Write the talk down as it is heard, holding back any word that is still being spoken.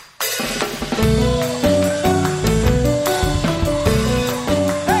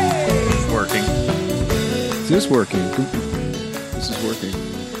this working? This is working.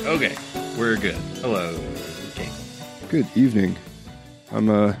 Okay, we're good. Hello. Okay. Good evening.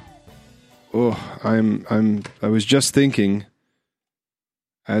 I was just thinking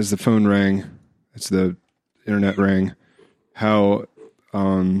as the phone rang, as the internet rang, how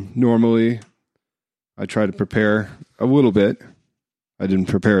normally I try to prepare a little bit. I didn't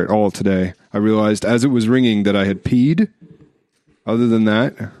prepare at all today. I realized as it was ringing that I had peed. Other than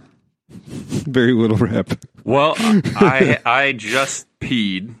that, very little rep. Well, I just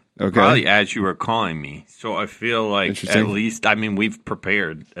peed. Okay. Probably as you were calling me. So I feel like at Interesting. least, we've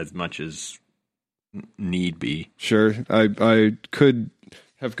prepared as much as need be. Sure. I could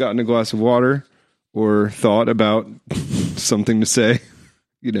have gotten a glass of water or thought about something to say,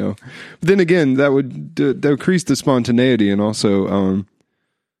 you know. But then again, that would increase the spontaneity and also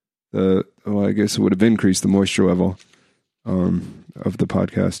I guess it would have increased the moisture level of the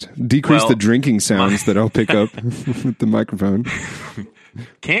podcast. Decrease the drinking sounds that I'll pick up with the microphone.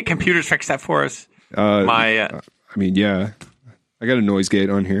 Can't computers fix that for us? Yeah. I got a noise gate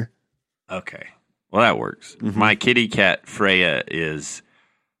on here. Okay. Well, that works. Mm-hmm. My kitty cat, Freya, is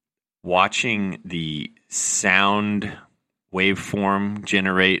watching the sound waveform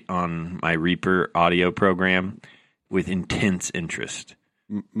generate on my Reaper audio program with intense interest.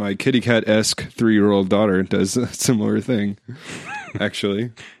 My kitty cat-esque 3-year-old daughter does a similar thing,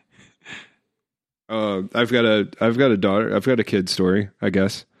 actually. I've got a daughter. I've got a kid story, I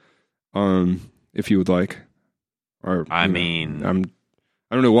guess. If you would like, or I don't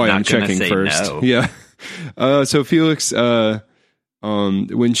know why I'm checking first. No. Yeah. So Felix,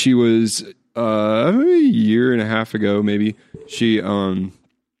 when she was a year and a half ago, maybe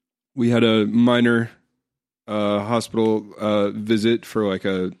we had a minor hospital visit for like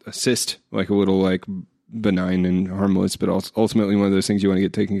a cyst, like a little like benign and harmless, but ultimately one of those things you want to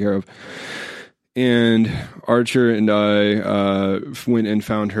get taken care of. And Archer and I went and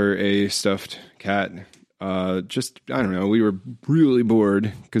found her a stuffed cat. I don't know, we were really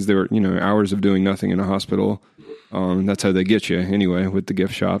bored because there were, hours of doing nothing in a hospital. That's how they get you anyway with the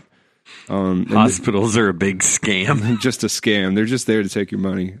gift shop. Hospitals are a big scam. Just a scam. They're just there to take your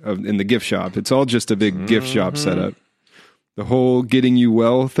money in the gift shop. It's all just a big gift shop setup. The whole getting you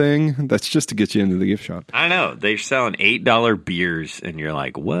well thing, that's just to get you into the gift shop. I know. They're selling $8 beers, and you're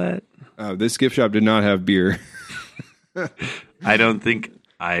like, what? This gift shop did not have beer. I don't think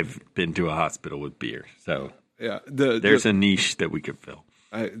I've been to a hospital with beer. So Yeah, there's a niche that we could fill.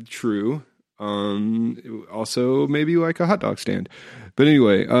 True. Also maybe like a hot dog stand. But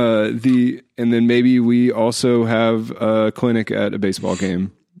anyway, and then maybe we also have a clinic at a baseball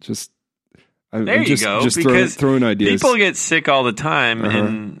game. There you go. Just throwing ideas. People get sick all the time,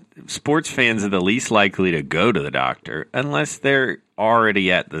 and sports fans are the least likely to go to the doctor unless they're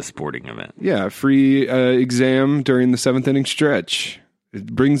already at the sporting event. Yeah, free exam during the 7th inning stretch. It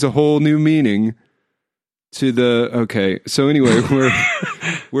brings a whole new meaning to the. Okay, so anyway,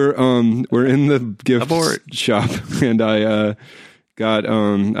 we're in the gift shop, and I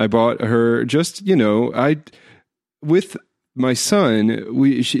bought her just with my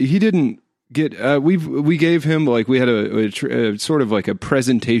son. He didn't get we gave him, like, we had a sort of like a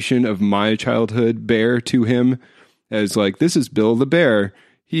presentation of my childhood bear to him as like, this is Bill the bear.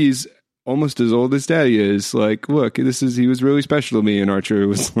 He's almost as old as Daddy is. Like, look, he was really special to me. And Archer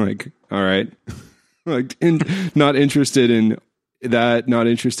was like, all right. Like, not interested in that, not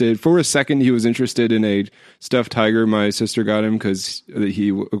interested. For a second, he was interested in a stuffed tiger my sister got him because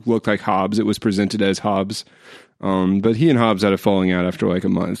he looked like Hobbs. It was presented as Hobbs. But he and Hobbs had a falling out after like a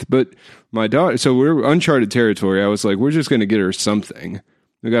month. But my daughter, so we're uncharted territory. I was like, we're just going to get her something.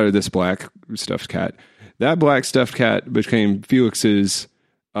 We got her this black stuffed cat. That black stuffed cat became Felix's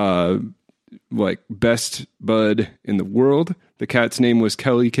like best bud in the world. The cat's name was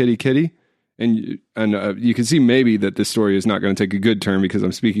Kelly Kitty Kitty. And you can see maybe that this story is not going to take a good turn because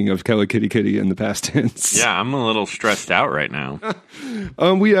I'm speaking of Kelly Kitty Kitty in the past tense. Yeah, I'm a little stressed out right now.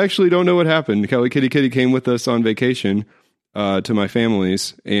 We actually don't know what happened. Kelly Kitty Kitty came with us on vacation to my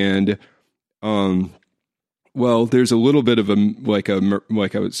family's, and well, there's a little bit of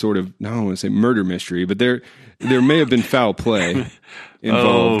a sort of, I don't want to say murder mystery, but there may have been foul play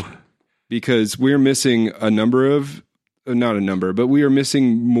involved because we're missing not a number, but we are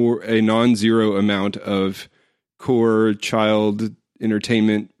missing a non-zero amount of core child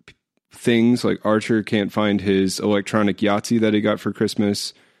entertainment things. Like Archer can't find his electronic Yahtzee that he got for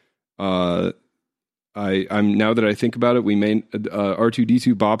Christmas. I'm now that I think about it, we may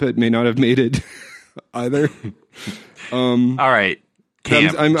R2D2 Bop It may not have made it either. All right,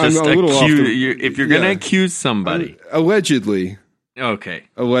 Cam, I'm a little off if you're going to accuse somebody, allegedly. Okay.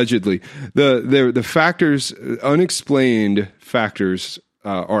 Allegedly, the factors, unexplained factors,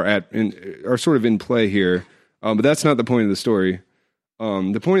 are sort of in play here, but that's not the point of the story.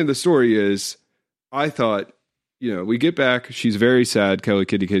 The point of the story is, I thought, we get back. She's very sad. Kelly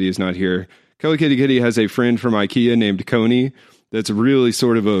Kitty Kitty is not here. Kelly Kitty Kitty has a friend from IKEA named Coney. That's really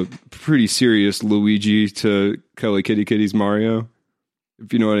sort of a pretty serious Luigi to Kelly Kitty Kitty's Mario,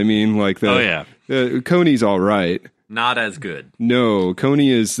 if you know what I mean. Like Coney's all right. Not as good. No, Coney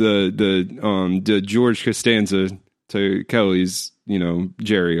is the George Costanza to Kelly's,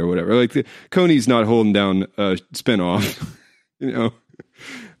 Jerry or whatever. Like Coney's not holding down a spinoff,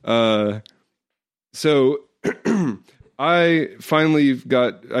 So I finally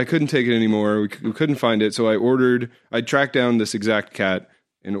I couldn't take it anymore. We couldn't find it, so I tracked down this exact cat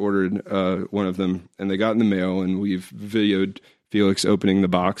and ordered one of them, and they got in the mail, and we've videoed Felix opening the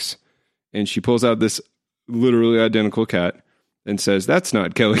box, and she pulls out this literally identical cat and says, "That's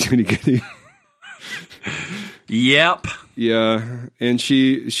not Kelly Kitty Kitty." Yep. Yeah, and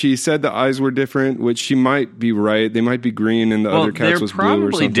she said the eyes were different, which she might be right. They might be green, and the other cat's was blue or something.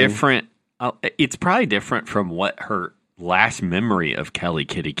 Probably different. It's probably different from what her last memory of Kelly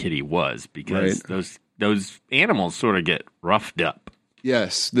Kitty Kitty was, because those animals sort of get roughed up.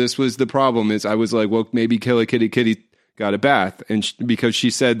 Yes, this was the problem. Is I was like, well, maybe Kelly Kitty Kitty got a bath, and because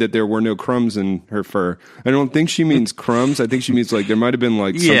she said that there were no crumbs in her fur. I don't think she means crumbs. I think she means like there might have been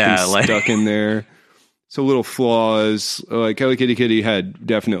like something stuck in there. So little flaws. Like Kelly Kitty Kitty had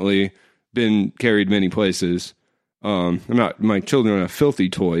definitely been carried many places. My children are not filthy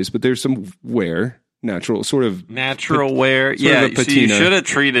toys, but there's some wear, natural wear. Yeah, so you should have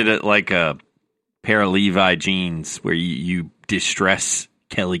treated it like a pair of Levi jeans where you distress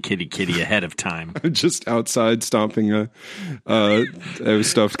Kelly Kitty Kitty ahead of time. Just outside stomping a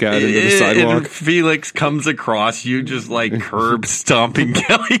stuffed cat into the sidewalk. And Felix comes across you just like curb stomping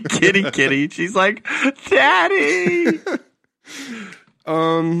Kelly Kitty Kitty. She's like, "Daddy."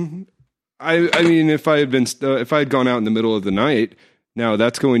 I mean, if I had gone out in the middle of the night, now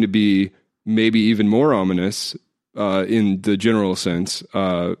that's going to be maybe even more ominous in the general sense,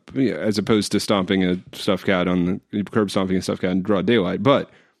 as opposed to stomping a stuffed cat curb stomping a stuffed cat in broad daylight.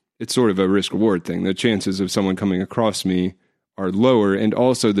 But it's sort of a risk reward thing. The chances of someone coming across me are lower, and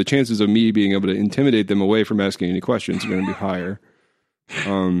also the chances of me being able to intimidate them away from asking any questions are going to be higher.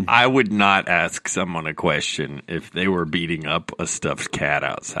 I would not ask someone a question if they were beating up a stuffed cat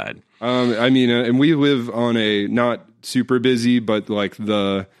outside. And we live on a not super busy, but like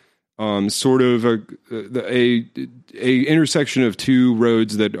the sort of a intersection of two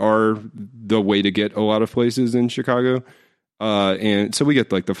roads that are the way to get a lot of places in Chicago, and so we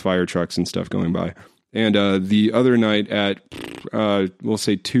get like the fire trucks and stuff going by. And the other night at we'll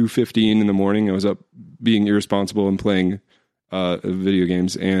say 2:15 in the morning, I was up being irresponsible and playing video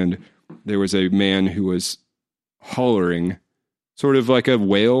games, and there was a man who was hollering, sort of like a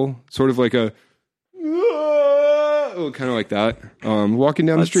whale, sort of like a kind of like that, walking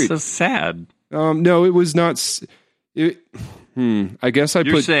down the street. That's so sad. No, it was not. I guess there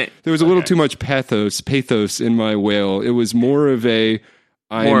was a little too much pathos in my wail. It was more of a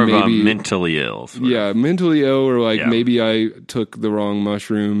mentally ill. Yeah, mentally ill, or like maybe I took the wrong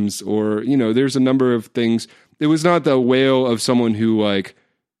mushrooms, or there's a number of things. It was not the wail of someone who like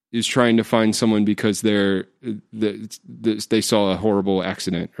is trying to find someone because they saw a horrible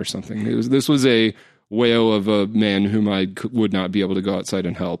accident or something. This was a wail of a man whom I would not be able to go outside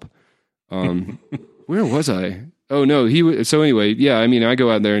and help. Where was I? Oh no, so anyway, yeah. I mean, I go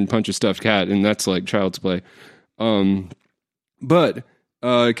out there and punch a stuffed cat, and that's like child's play. But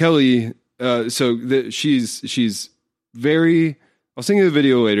Kelly, she's very. I'll send you the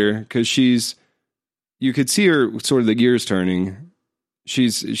video later because you could see her sort of the gears turning.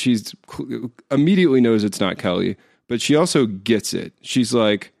 She's immediately knows it's not Kelly, but she also gets it. She's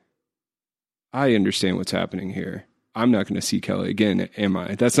like, I understand what's happening here. I'm not going to see Kelly again, am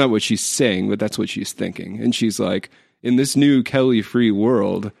I? That's not what she's saying, but that's what she's thinking. And she's like, in this new Kelly-free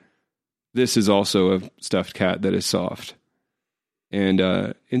world, this is also a stuffed cat that is soft.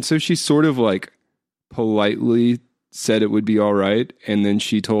 And so she sort of like politely said it would be all right, and then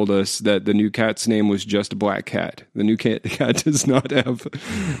she told us that the new cat's name was just Black Cat. The new cat does not have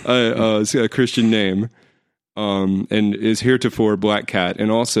a Christian name, and is heretofore Black Cat.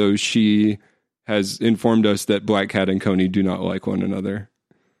 And also, she has informed us that Black Cat and Coney do not like one another.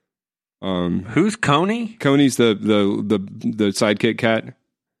 Who's Coney? Coney's the sidekick cat.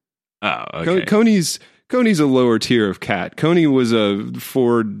 Oh, okay. Coney's a lower tier of cat. Coney was a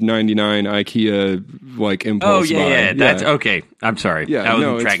 $4.99 IKEA like impulse buy. Yeah. That's okay. I'm sorry. Yeah, I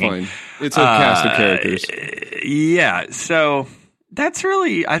wasn't tracking. It's fine. It's a cast of characters. Yeah. So That's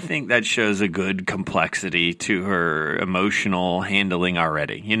really, I think that shows a good complexity to her emotional handling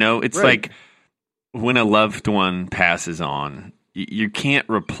already. You know, it's Right. like when a loved one passes on, you can't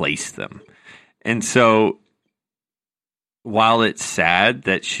replace them. And so while it's sad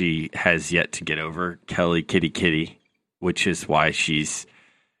that she has yet to get over Kelly Kitty Kitty, which is why she's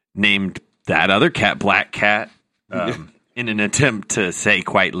named that other cat Black Cat, in an attempt to say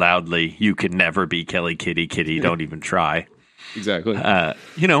quite loudly, you can never be Kelly Kitty Kitty, don't even try. Exactly.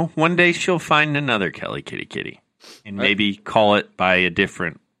 You know, one day she'll find another Kelly Kitty Kitty and maybe call it by a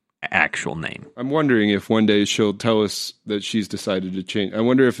different actual name. I'm wondering if one day she'll tell us that she's decided to change. I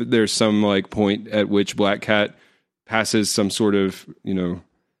wonder if there's some like point at which Black Cat passes some sort of,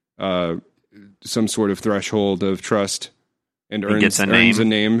 some sort of threshold of trust and earns a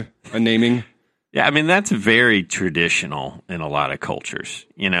naming. Yeah, I mean, that's very traditional in a lot of cultures.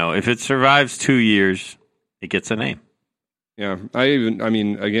 You know, if it survives 2 years, it gets a name. Yeah, I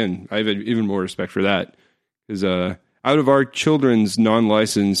have even more respect for that because out of our children's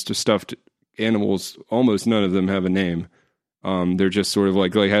non-licensed stuffed animals, almost none of them have a name. They're just sort of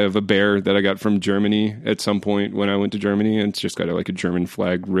like I have a bear that I got from Germany at some point when I went to Germany, and it's just got a German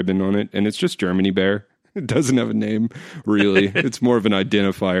flag ribbon on it, and it's just Germany Bear. It doesn't have a name, really. It's more of an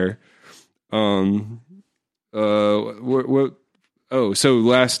identifier. So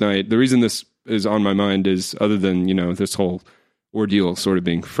last night, the reason this is on my mind is other than, this whole ordeal sort of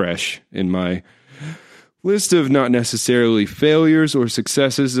being fresh in my list of not necessarily failures or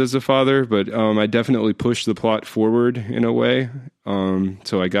successes as a father, but I definitely pushed the plot forward in a way.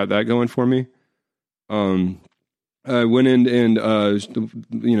 So I got that going for me. I went in and,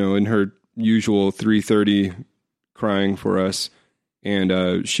 in her usual 3:30 crying for us,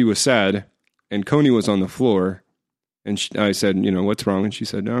 and she was sad, and Coney was on the floor. And I said, what's wrong? And she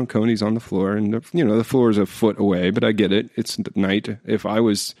said, no, Coney's on the floor. And, the floor is a foot away, but I get it. It's night. If I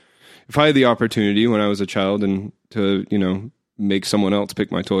had the opportunity when I was a child and to, make someone else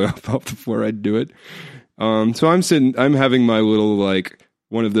pick my toy off the floor, I'd do it. So I'm having my little,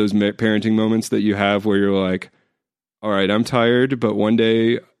 one of those parenting moments that you have where you're like, all right, I'm tired, but one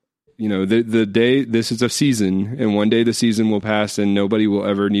day, the day, this is a season, and one day the season will pass and nobody will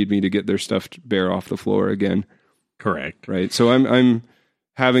ever need me to get their stuffed bear off the floor again. Correct. Right. So I'm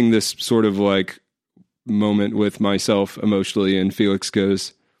having this sort of moment with myself emotionally, and Felix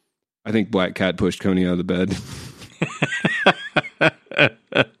goes, I think Black Cat pushed Coney out of the bed.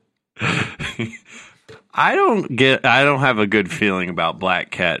 I don't have a good feeling about Black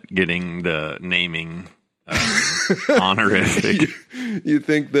Cat getting the naming honorific. You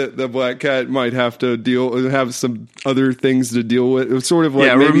think that the Black Cat might have to have some other things to deal with? It's sort of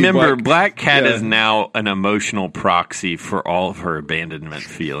like, remember, Black Cat is now an emotional proxy for all of her abandonment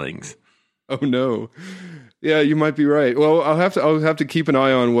feelings. Oh no. Yeah, you might be right. Well, I'll have to keep an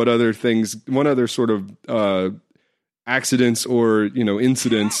eye on what other sort of accidents or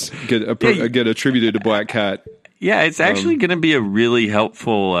incidents get attributed to Black Cat. Yeah, it's actually going to be a really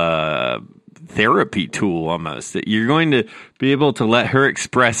helpful therapy tool almost, that you're going to be able to let her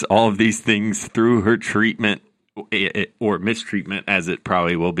express all of these things through her treatment or mistreatment, as it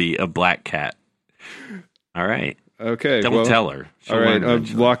probably will be, a Black Cat. All right. Okay. Don't tell her. All right.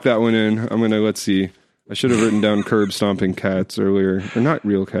 I've locked that one in. I'm going to, let's see. I should have written down curb stomping cats earlier. They're not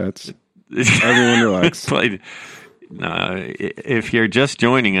real cats. Everyone relax. If you're just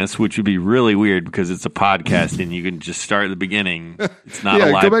joining us, which would be really weird because it's a podcast and you can just start at the beginning. It's not a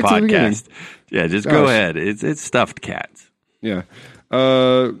live podcast. Yeah, just go ahead. It's stuffed cats. Yeah.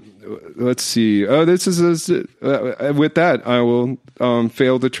 Let's see. This is with that. I will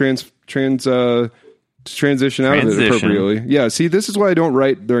fail to transition out of it appropriately. Yeah. See, this is why I don't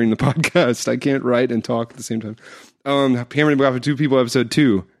write during the podcast. I can't write and talk at the same time. Hammer and Block for Two People, episode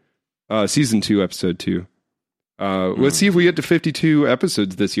 2, season 2, episode 2. Let's see if we get to 52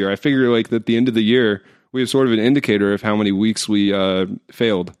 episodes this year. I figure that at the end of the year, we have sort of an indicator of how many weeks we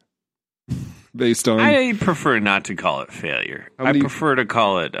failed based on... I prefer not to call it failure. I prefer to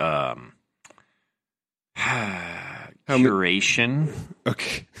call it curation.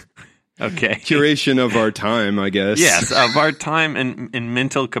 Okay. Curation of our time, I guess. Yes, of our time and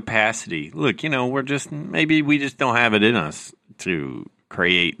mental capacity. Look, maybe we just don't have it in us to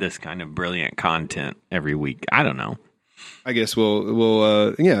create this kind of brilliant content every week. I don't know. I guess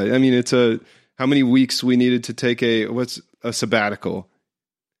we'll yeah, I mean, it's how many weeks we needed to take a sabbatical.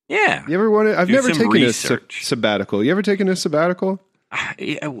 Yeah. You ever wanted? I've never taken a sabbatical. You ever taken a sabbatical?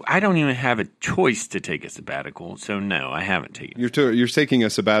 I don't even have a choice to take a sabbatical, so no, I haven't taken it. You're taking a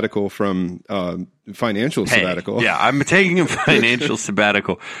sabbatical from financial sabbatical. Yeah, I'm taking a financial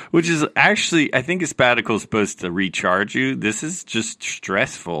sabbatical, which is actually, I think a sabbatical is supposed to recharge you. This is just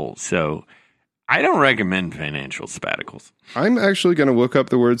stressful, so I don't recommend financial sabbaticals. I'm actually going to look up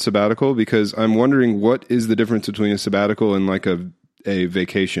the word sabbatical because I'm wondering what is the difference between a sabbatical and like a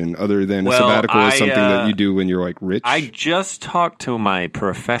vacation, other than a sabbatical is something that you do when you're like rich. I just talked to my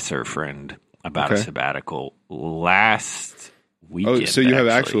professor friend about a sabbatical last weekend. Oh, so you have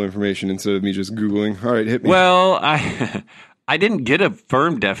actual information instead of me just Googling. All right, hit me. Well, I didn't get a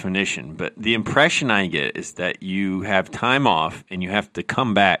firm definition, but the impression I get is that you have time off and you have to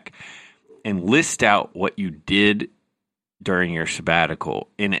come back and list out what you did during your sabbatical,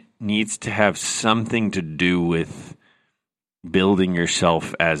 and it needs to have something to do with building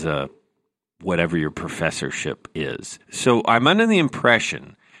yourself as a whatever your professorship is. So I'm under the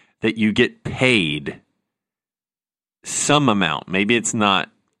impression that you get paid some amount. Maybe it's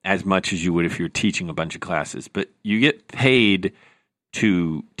not as much as you would if you're teaching a bunch of classes, but you get paid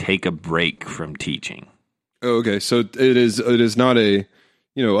to take a break from teaching. Oh, okay. So it is not a,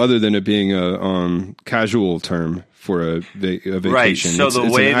 other than it being a casual term for a vacation. Right. So it's the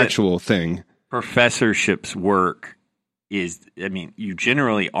way an actual thing. Professorships work is, you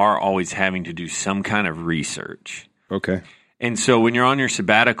generally are always having to do some kind of research. Okay. And so when you're on your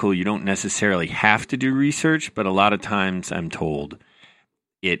sabbatical, you don't necessarily have to do research, but a lot of times I'm told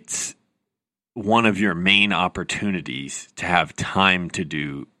it's one of your main opportunities to have time to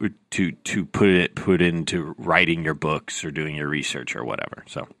do to put into writing your books or doing your research or whatever.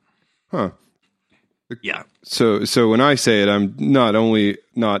 So, yeah. So when I say it, I'm not only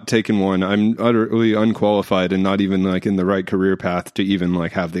not taking one, I'm utterly unqualified and not even like in the right career path to even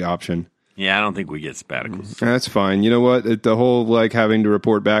like have the option. Yeah, I don't think we get sabbaticals. That's fine. You know what? The whole like having to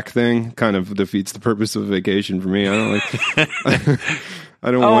report back thing kind of defeats the purpose of vacation for me. I don't like. I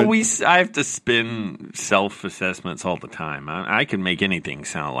don't want. I have to spin self-assessments all the time. I can make anything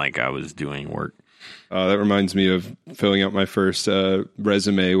sound like I was doing work. That reminds me of filling out my first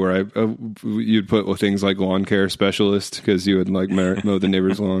resume where you'd put things like lawn care specialist because you would like mow the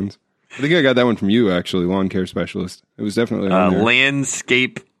neighbors' lawns. I think I got that one from you, actually, lawn care specialist. It was definitely on there.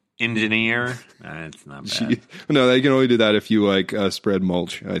 Landscape engineer. It's not bad. No, they can only do that if you like spread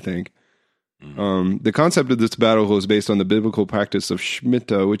mulch, I think. The concept of this sabbatical is based on the biblical practice of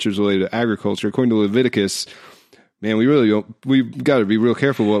Shemitah, which is related to agriculture. According to Leviticus, man, we've got to be real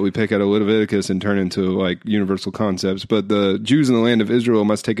careful what we pick out of Leviticus and turn into like universal concepts. But the Jews in the land of Israel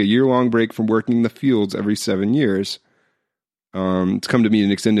must take a year-long break from working the fields every 7 years. It's come to mean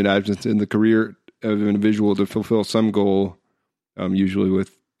an extended absence in the career of an individual to fulfill some goal, usually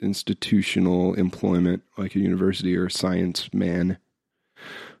with institutional employment, like a university or a science man.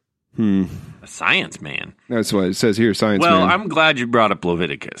 A science man. That's what it says here, science man. Well, I'm glad you brought up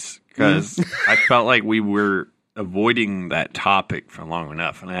Leviticus because I felt like we were avoiding that topic for long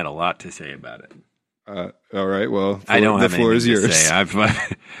enough, and I had a lot to say about it. All right. Well, I don't have the floor is anything yours. to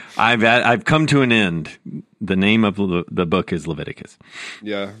say. I've come to an end. The name of the book is Leviticus.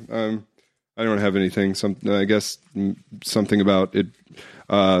 Yeah. I don't have anything. I guess something about it.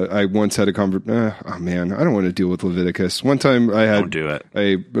 I once had a conversation. Oh man, I don't want to deal with Leviticus. One time I had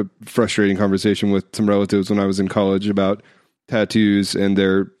a frustrating conversation with some relatives when I was in college about tattoos and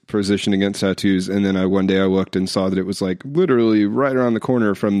their position against tattoos. And then one day I looked and saw that it was like literally right around the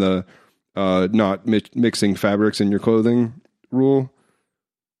corner from the not mixing fabrics in your clothing rule.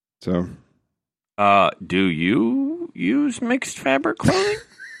 So, do you use mixed fabric clothing?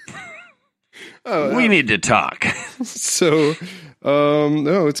 We need to talk. So,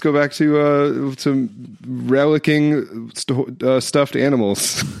 let's go back to relicking stuffed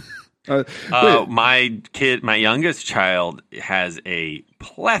animals. My youngest child has a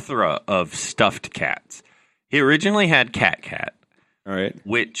plethora of stuffed cats. He originally had Cat, all right,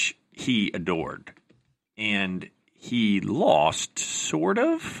 which he adored, and he lost, sort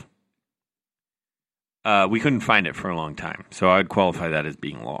of. We couldn't find it for a long time, so I'd qualify that as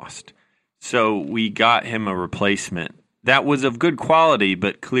being lost. So we got him a replacement that was of good quality,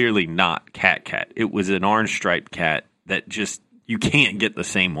 but clearly not Cat. It was an orange striped cat that just, you can't get the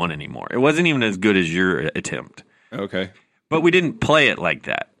same one anymore. It wasn't even as good as your attempt. Okay. But we didn't play it like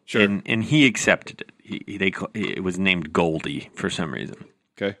that. Sure. And he accepted it. It was named Goldie for some reason.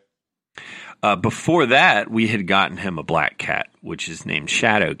 Okay. Before that, we had gotten him a black cat, which is named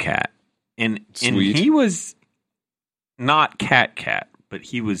Shadow Cat. And he was not Cat, but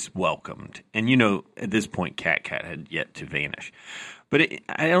he was welcomed. And, at this point, Cat had yet to vanish. But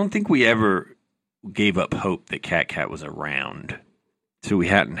I don't think we ever gave up hope that Cat was around. So we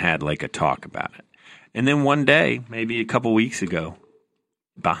hadn't had like a talk about it. And then one day, maybe a couple weeks ago,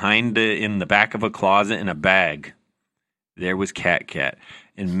 in the back of a closet in a bag, there was Cat.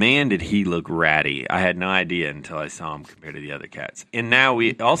 And man, did he look ratty. I had no idea until I saw him compared to the other cats. And now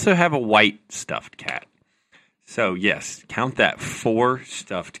we also have a white stuffed cat. So yes, count that, 4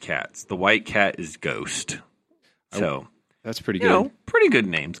 stuffed cats. The white cat is Ghost. So that's pretty good. Pretty good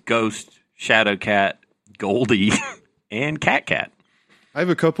names. Ghost, Shadow Cat, Goldie, and Cat. I have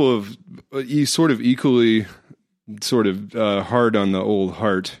a couple of sort of equally hard on the old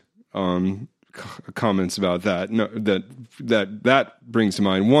heart comments about that. No, that brings to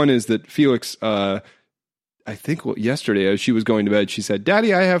mind. One is that Felix, I think yesterday as she was going to bed, she said,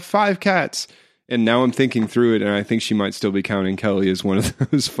 "Daddy, I have 5 cats." And now I'm thinking through it, and I think she might still be counting Kelly as one of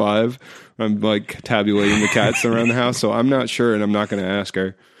those 5. I'm like tabulating the cats around the house, so I'm not sure, and I'm not going to ask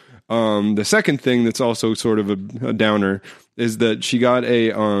her. The second thing that's also sort of a downer is that she got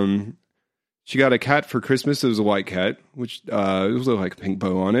a cat for Christmas. It was a white cat, which it was like a pink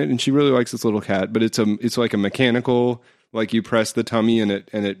bow on it, and she really likes this little cat. But it's like a mechanical, like you press the tummy and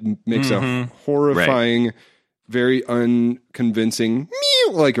it makes a horrifying, very unconvincing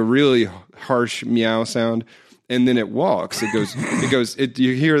meow, like a really harsh meow sound. And then it walks. You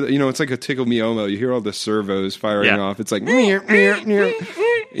hear, it's like a Tickle Me Elmo. You hear all the servos firing off. It's like meow, meow, meow.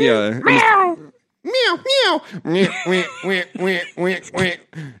 Yeah. Meow. Meow, meow, meow, meow, meow, meow.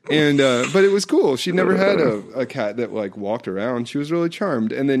 And but it was cool. She never had a cat that like walked around. She was really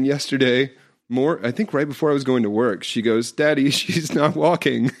charmed. And then yesterday, I think right before I was going to work, she goes, "Daddy, she's not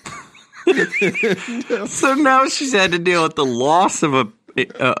walking." So now she's had to deal with the loss of a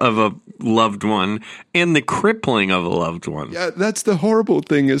loved one and the crippling of a loved one. Yeah, that's the horrible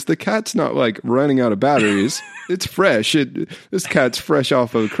thing is the cat's not like running out of batteries. It's fresh. This cat's fresh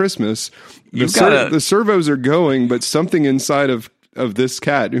off of Christmas. The servos are going, but something inside of this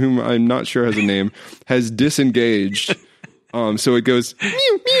cat, whom I'm not sure has a name, has disengaged. So it goes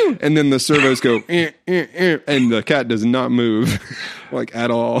meow meow, and then the servos go and the cat does not move like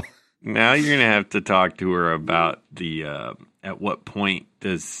at all. Now you're gonna have to talk to her about the at what point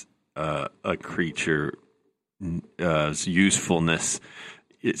does a creature's usefulness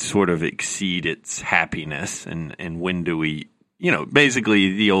sort of exceed its happiness, and when do we?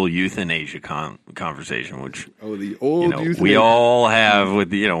 Basically the old euthanasia conversation, which the old euthanasia we all have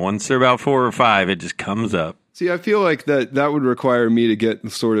with once they're about 4 or 5, it just comes up. See, I feel like that would require me to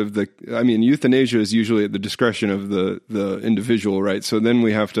get sort of euthanasia is usually at the discretion of the individual, right? So then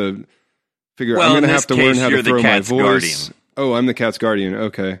we have to figure I'm going to have to learn how to throw my voice. Guardian. Oh, I'm the cat's guardian.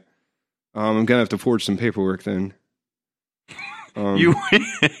 Okay. I'm going to have to forge some paperwork then. Who's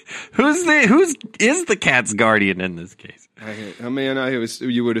the cat's guardian in this case?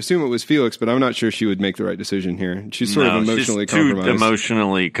 You would assume it was Felix, but I'm not sure she would make the right decision here. She's sort of emotionally compromised. Too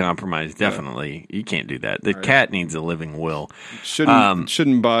emotionally compromised, definitely. You can't do that. The cat needs a living will.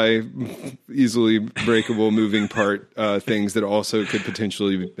 Shouldn't buy easily breakable moving part things that also could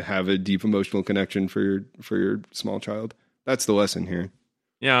potentially have a deep emotional connection for your small child. That's the lesson here.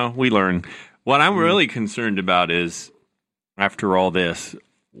 Yeah, we learn. What I'm really concerned about is, after all this,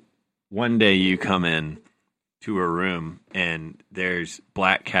 one day you come in to a room and there's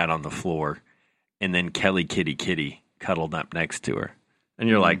Black Cat on the floor and then Kelly Kitty cuddled up next to her. And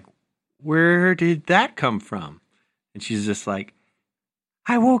you're like, where did that come from? And she's just like,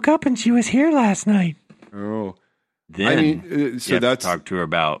 I woke up and she was here last night. Oh. Then you have to talk to her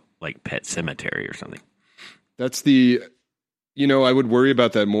about like Pet Cemetery or something. That's I would worry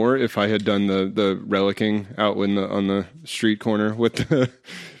about that more if I had done the relicking out on the street corner with the,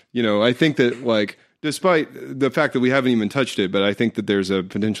 I think that like, despite the fact that we haven't even touched it, but I think that there's a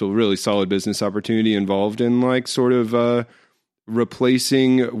potential really solid business opportunity involved in like sort of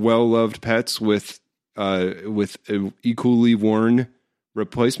replacing well-loved pets with equally worn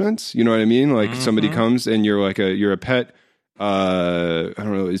replacements. You know what I mean? Like somebody comes and you're a pet. I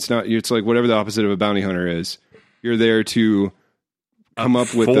don't know. It's like whatever the opposite of a bounty hunter is. You're there to come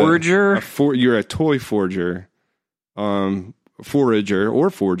up with forger. You're a toy forger, forager or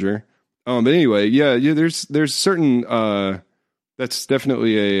forger. But anyway, yeah. There's certain that's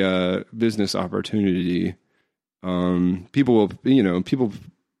definitely a business opportunity. People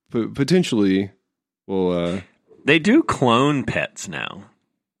potentially will. They do clone pets now.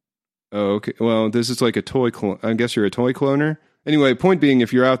 Oh, okay. Well, this is like a toy clone. I guess you're a toy cloner. Anyway, point being,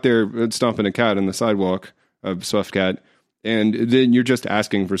 if you're out there stomping a cat on the sidewalk, a stuffed cat, and then you're just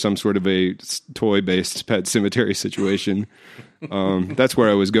asking for some sort of a toy-based Pet Cemetery situation. That's where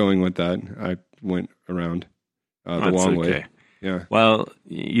I was going with that. I went around the long way. Yeah. Well,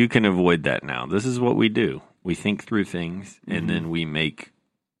 you can avoid that now. This is what we do. We think through things, and then we make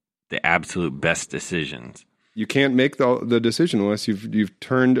the absolute best decisions. You can't make the decision unless you've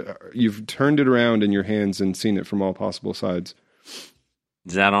turned it around in your hands and seen it from all possible sides.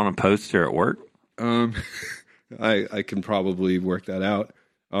 Is that on a poster at work? I can probably work that out.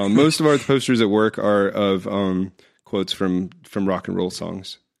 Most of our posters at work are of quotes from rock and roll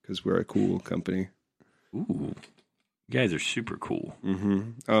songs because we're a cool company. Ooh, you guys are super cool.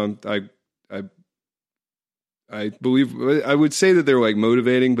 I believe I would say that they're like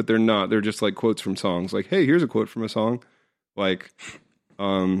motivating, but they're not. They're just like quotes from songs. Like, hey, here's a quote from a song. Like,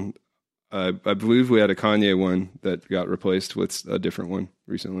 I believe we had a Kanye one that got replaced with a different one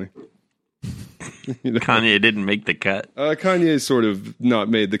recently. Kanye didn't make the cut. Kanye's sort of not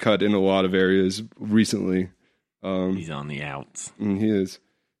made the cut in a lot of areas recently. He's on the outs. He is.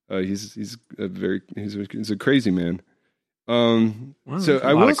 He's a crazy man. So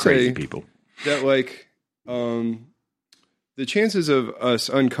I will say people. that like the chances of us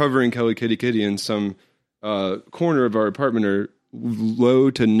uncovering Kelly Kitty Kitty in some corner of our apartment are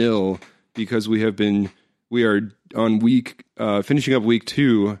low to nil because we are on finishing up week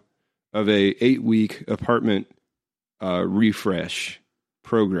 2 of a 8-week apartment refresh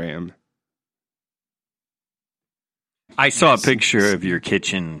program. I saw a picture of your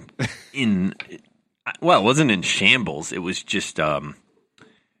kitchen it wasn't in shambles. It was just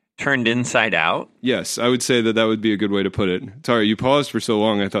turned inside out. Yes, I would say that would be a good way to put it. Sorry, you paused for so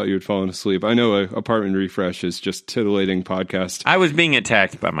long, I thought you had fallen asleep. I know an apartment refresh is just titillating podcast. I was being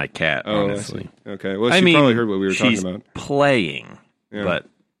attacked by my cat, honestly. Okay, well, she probably heard what we were talking about. She's playing, but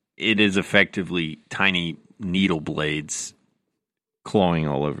it is effectively tiny needle blades clawing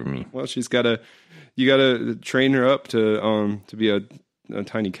all over me. Well, you gotta train her up to be a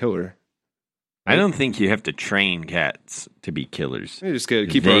tiny killer. I don't think you have to train cats to be killers. You just gotta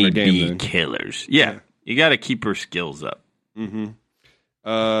keep her on her game. Be killers. Yeah, you got to keep her skills up. Mm-hmm.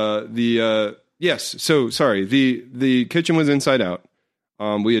 Yes. So sorry. The kitchen was inside out.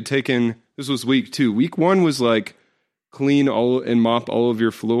 We had taken. This was week 2. Week 1 was like clean and mop all of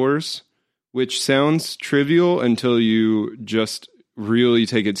your floors, which sounds trivial until you just really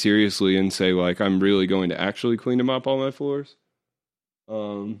take it seriously and say, like, I'm really going to actually clean and mop all my floors.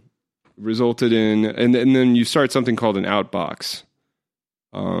 Resulted in, and then you start something called an outbox.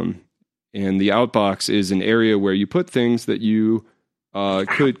 And the outbox is an area where you put things that you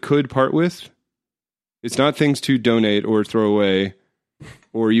could part with. It's not things to donate or throw away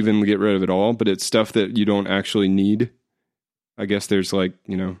or even get rid of at all, but it's stuff that you don't actually need. I guess there's like,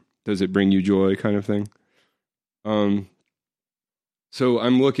 does it bring you joy kind of thing? So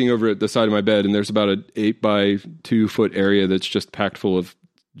I'm looking over at the side of my bed, and there's about an 8 by 2 foot area that's just packed full of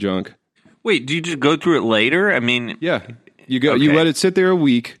junk. Wait, do you just go through it later? I mean, yeah, you let it sit there a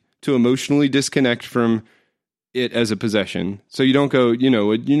week to emotionally disconnect from it as a possession. So you don't go,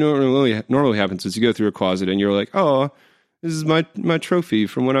 what normally happens is you go through a closet and you're like, oh, this is my trophy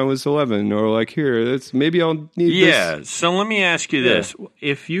from when I was 11, or like, here, maybe I'll need this. Yeah, so let me ask you this.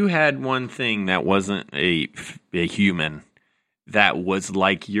 If you had one thing that wasn't a human that was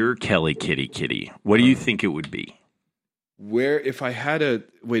like your Kelly Kitty Kitty, what do you think it would be? Where, if I had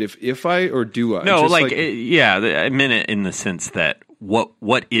if I, or do I? No, I meant it in the sense that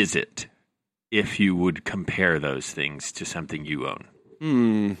what is it if you would compare those things to something you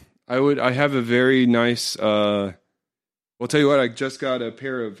own? I have a very nice, I'll tell you what, I just got a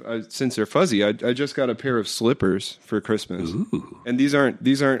pair of, since they're fuzzy, I just got a pair of slippers for Christmas. Ooh. And these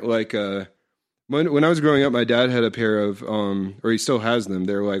aren't like, when I was growing up, my dad had a pair of, or he still has them,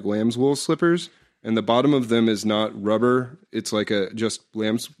 they're like lamb's wool slippers. And the bottom of them is not rubber. It's like just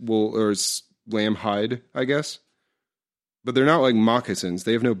lamb's wool or lamb hide, I guess. But they're not like moccasins.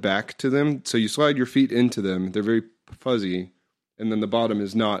 They have no back to them. So you slide your feet into them. They're very fuzzy. And then the bottom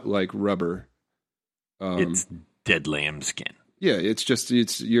is not like rubber. It's dead lamb skin. Yeah, it's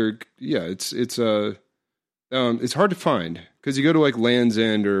hard to find because you go to like Land's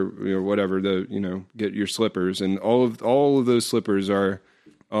End or whatever get your slippers, and all of those slippers are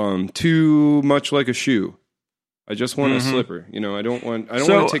too much like a shoe. I just want a slipper. I don't want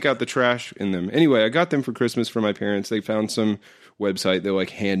to take out the trash in them. Anyway, I got them for Christmas for my parents. They found some website that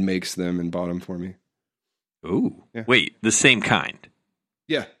like hand makes them and bought them for me. Ooh. Yeah. Wait, the same kind?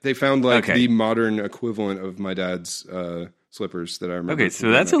 Yeah, they found the modern equivalent of my dad's slippers that I remember. Okay,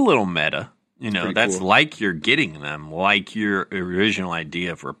 so that's a little meta. That's cool. Like you're getting them, like your original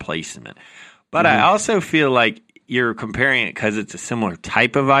idea of replacement. But I also feel like you're comparing it because it's a similar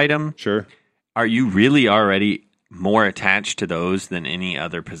type of item. Sure. Are you really already more attached to those than any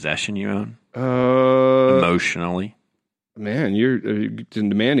other possession you own? Emotionally? Man, you're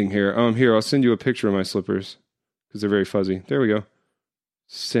demanding here. Here, I'll send you a picture of my slippers because they're very fuzzy. There we go.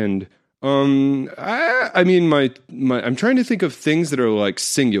 Send. I mean, my I'm trying to think of things that are like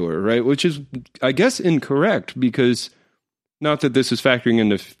singular, right? Which is, I guess, incorrect because not that this is factoring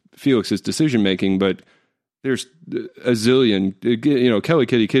into Felix's decision making, but there's a zillion. You know, Kelly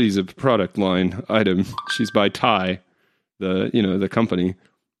Kitty Kitty's a product line item. She's by Thai, the company.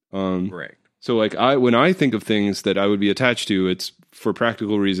 Correct. So like when I think of things that I would be attached to, it's for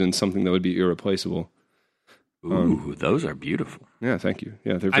practical reasons something that would be irreplaceable. Ooh, those are beautiful. Yeah, thank you.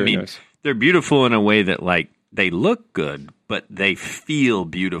 Yeah, they're very nice. They're beautiful in a way that like they look good, but they feel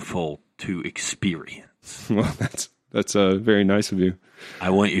beautiful to experience. Well, that's very nice of you.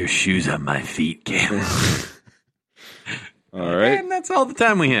 I want your shoes on my feet, Cam. All right. And that's all the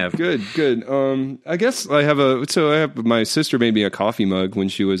time we have. Good. I guess I have my sister made me a coffee mug when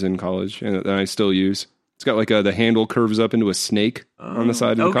she was in college, and I still use. It's got like the handle curves up into a snake on the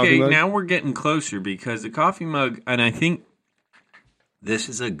side of the coffee mug. Okay, now we're getting closer because the coffee mug, and I think this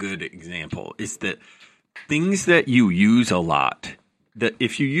is a good example, is that things that you use a lot, that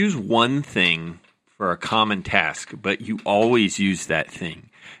if you use one thing for a common task, but you always use that thing,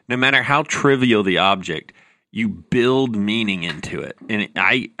 no matter how trivial the object, you build meaning into it. And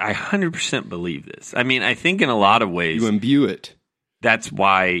I 100% believe this. I mean, I think in a lot of ways, you imbue it. That's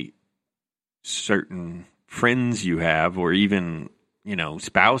why certain friends you have, or even,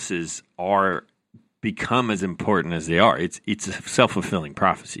 spouses, are become as important as they are. It's a self-fulfilling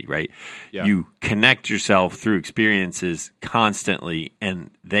prophecy, right? Yeah. You connect yourself through experiences constantly,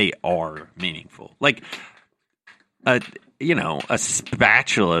 and they are meaningful. Like a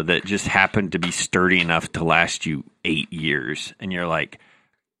spatula that just happened to be sturdy enough to last you 8 years. And you're like,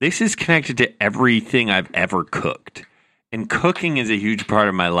 this is connected to everything I've ever cooked. And cooking is a huge part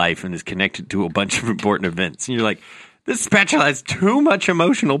of my life and is connected to a bunch of important events. And you're like, this spatula has too much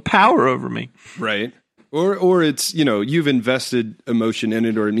emotional power over me. Right. Or it's, you've invested emotion in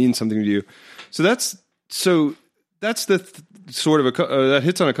it, or it means something to you. So that's the sort of that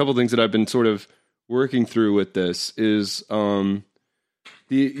hits on a couple things that I've been sort of working through with this is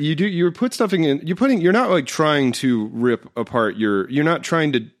you're put stuff in, you're not like trying to rip apart you're not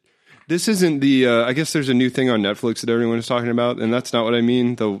trying to, this isn't the I guess there's a new thing on Netflix that everyone is talking about, and that's not what I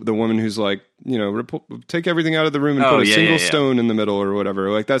mean. The woman who's like, take everything out of the room and put a single stone in the middle or whatever.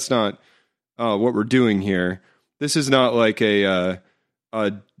 Like, that's not what we're doing here. This is not like a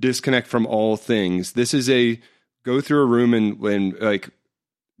disconnect from all things. This is a go through a room and like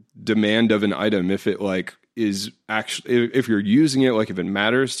demand of an item, if it like is actually, if you're using it, like if it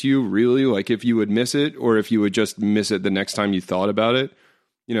matters to you really, like if you would miss it, or if you would just miss it the next time you thought about it,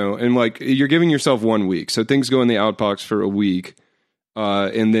 and like you're giving yourself 1 week, so things go in the outbox for a week,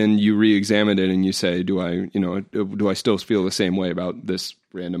 and then you re-examine it and you say, do I still feel the same way about this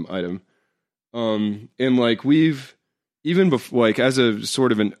random item? And like we've even before, like as a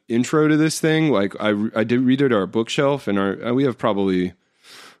sort of an intro to this thing, like I did read at our bookshelf, and we have probably,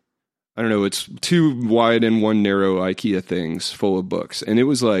 I don't know, it's 2 wide and 1 narrow IKEA things full of books. And it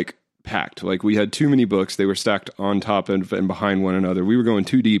was like packed. Like we had too many books. They were stacked on top and behind one another. We were going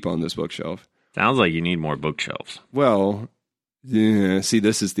too deep on this bookshelf. Sounds like you need more bookshelves. Well, yeah, see,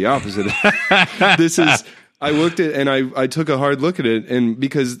 this is the opposite. I looked at, and I took a hard look at it, and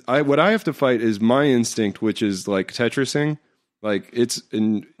because what I have to fight is my instinct, which is like Tetrising. Like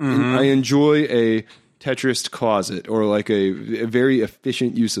I enjoy a Tetris closet, or like a very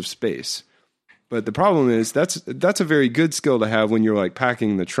efficient use of space. But the problem is that's a very good skill to have when you're like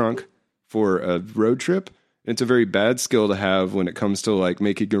packing the trunk for a road trip. It's a very bad skill to have when it comes to like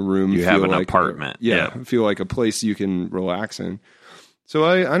making a room feel like an apartment. Feel like a place you can relax in. So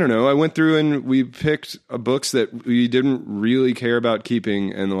I don't know. I went through and we picked books that we didn't really care about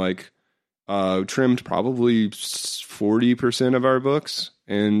keeping, and like trimmed probably 40% of our books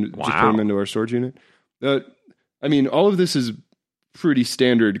and just put them into our storage unit. I mean, all of this is pretty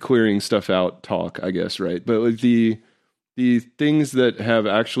standard clearing stuff out talk, I guess, right? But like the things that have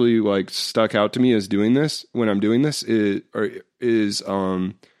actually like stuck out to me as doing this, when I'm doing this, is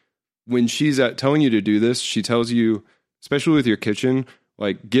when she's telling you to do this, she tells you, especially with your kitchen,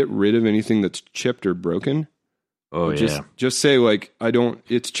 like get rid of anything that's chipped or broken. Oh, just say like,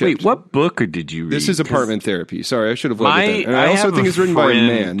 it's chipped. Wait, what book did you read? This is Apartment Therapy. Sorry, I should have led with that. And I also think it's written by a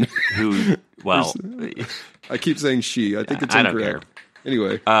man. Who, well, I keep saying she. I think it's incorrect.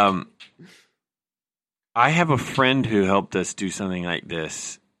 Anyway. I have a friend who helped us do something like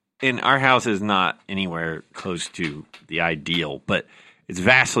this. And our house is not anywhere close to the ideal, but it's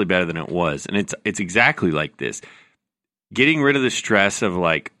vastly better than it was. And it's exactly like this. Getting rid of the stress of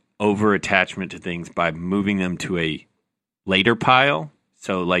like over attachment to things by moving them to a later pile.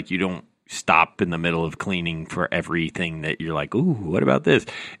 So like you don't stop in the middle of cleaning for everything that you're like, ooh, what about this?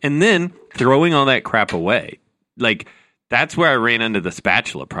 And then throwing all that crap away. Like that's where I ran into the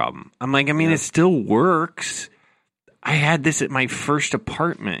spatula problem. I'm like, I mean, it still works. I had this at my first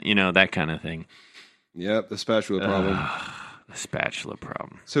apartment, that kind of thing. Yep, the spatula problem. The spatula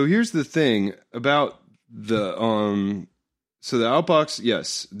problem. So here's the thing about the so the outbox,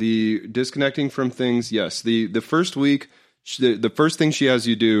 yes. The disconnecting from things, yes. The first week, the first thing she has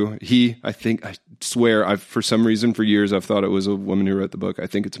you do, I swear, for some reason for years I've thought it was a woman who wrote the book. I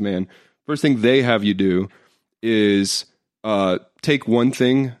think it's a man. First thing they have you do is take one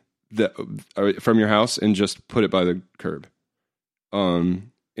thing that from your house and just put it by the curb,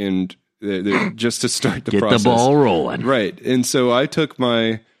 and just to start the process. Get the ball rolling, right? And so I took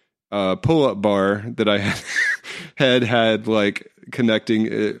my pull-up bar that I had like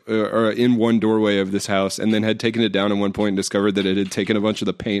connecting or in one doorway of this house, and then had taken it down at one point and discovered that it had taken a bunch of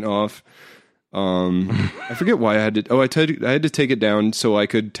the paint off. I forget why I had to. I had to take it down so I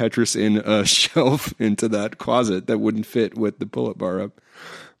could Tetris in a shelf into that closet that wouldn't fit with the pull-up bar up.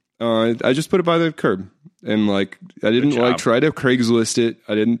 I just put it by the curb, and like I didn't like try to Craigslist it.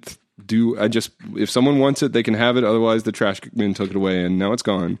 I didn't do. I just, if someone wants it, they can have it. Otherwise, the trash man took it away, and now it's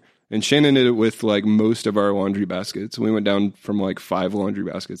gone. And Shannon did it with like most of our laundry baskets. We went down from like 5 laundry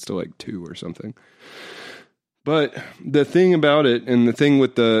baskets to like 2 or something. But the thing about it, and the thing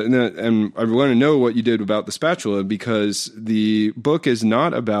with and I want to know what you did about the spatula, because the book is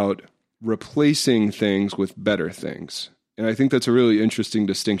not about replacing things with better things. And I think that's a really interesting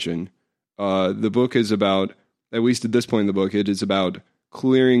distinction. The book is about, at least at this point in the book, it is about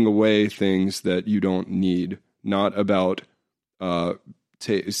clearing away things that you don't need, not about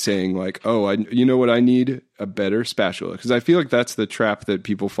saying like, oh, you know what I need? A better spatula. Because I feel like that's the trap that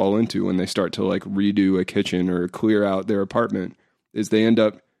people fall into when they start to like redo a kitchen or clear out their apartment, is they end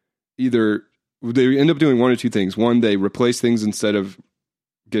up doing one or two things. One, they replace things instead of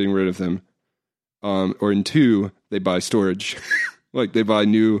getting rid of them. Or in 2, they buy storage. Like they buy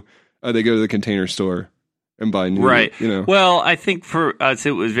new, they go to the Container Store and buy new. Right. Well, I think for us,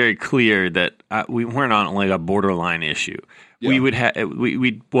 it was very clear that we weren't on like a borderline issue. Yeah. We would have,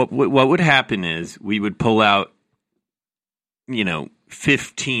 what would happen is we would pull out,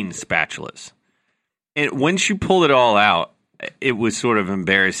 15 spatulas. And once you pull it all out, it was sort of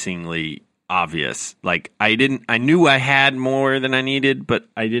embarrassingly obvious. Like I knew I had more than I needed, but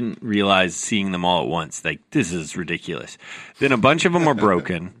I didn't realize seeing them all at once. Like, this is ridiculous. Then a bunch of them were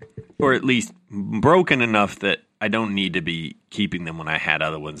broken, or at least broken enough that I don't need to be keeping them when I had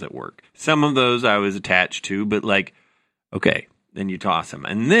other ones at work. Some of those I was attached to, but like, okay, then you toss them.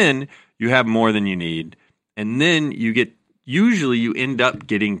 And then you have more than you need. And then usually you end up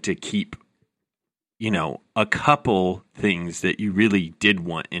getting to keep, a couple things that you really did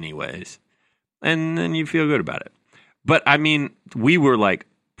want anyways. And then you feel good about it. But I mean, we were like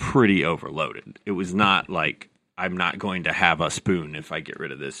pretty overloaded. It was not like, I'm not going to have a spoon if I get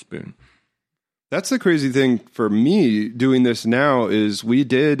rid of this spoon. That's the crazy thing for me doing this now is we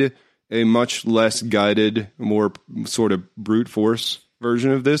did a much less guided, more sort of brute force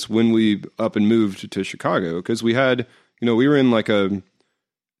version of this when we up and moved to Chicago. Because we had, we were in like a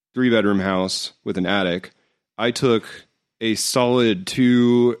 3-bedroom house with an attic. I took a solid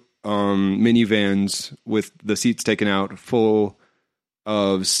 2 minivans with the seats taken out full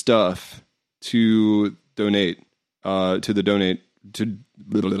of stuff to donate. And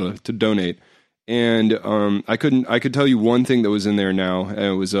I could tell you one thing that was in there now. And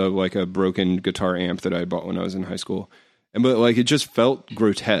it was like a broken guitar amp that I bought when I was in high school. But like it just felt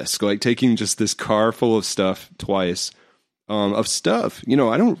grotesque, like taking just this car full of stuff twice. Of stuff, I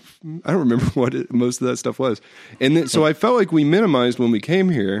don't remember what most of that stuff was. And then, so I felt like we minimized when we came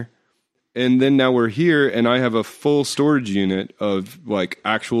here. And then now we're here and I have a full storage unit of like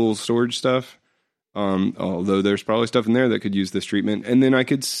actual storage stuff. Although there's probably stuff in there that could use this treatment. And then I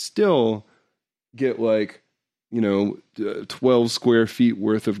could still get like, 12 square feet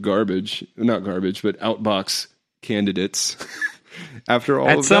worth of garbage, not garbage, but outbox candidates after all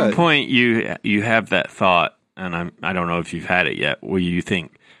of that. At some point you have that thought, and I don't know if you've had it yet, where you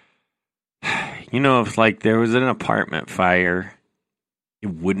think, if like there was an apartment fire, it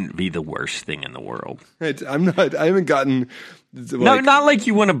wouldn't be the worst thing in the world. I haven't gotten... No, not like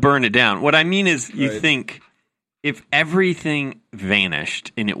you want to burn it down. What I mean is you think, if everything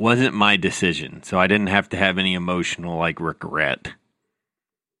vanished and it wasn't my decision, so I didn't have to have any emotional like regret,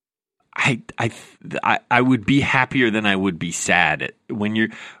 I would be happier than I would be sad.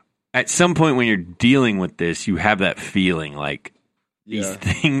 At some point when you're dealing with this, you have that feeling like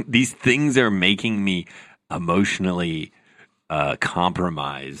these things are making me emotionally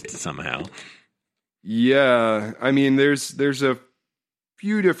compromised somehow. Yeah, I mean, there's a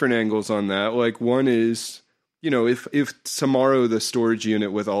few different angles on that. Like, one is, if tomorrow the storage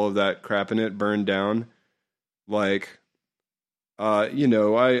unit with all of that crap in it burned down, like, I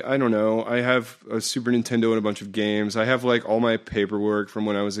don't know. I have a Super Nintendo and a bunch of games. I have like all my paperwork from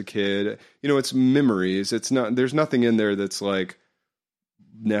when I was a kid. It's memories. There's nothing in there that's like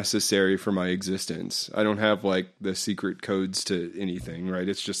necessary for my existence. I don't have like the secret codes to anything, right?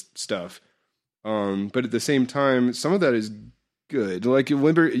 It's just stuff. But at the same time, some of that is good. Like,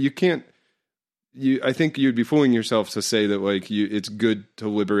 I think you'd be fooling yourself to say that like it's good to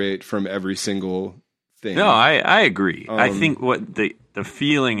liberate from every single thing. No, I agree. I think what the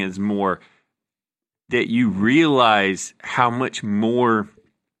feeling is more that you realize how much more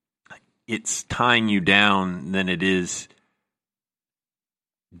it's tying you down than it is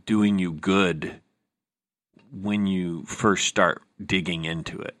doing you good when you first start digging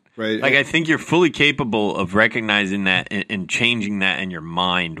into it. Right. Like, I think you're fully capable of recognizing that and changing that in your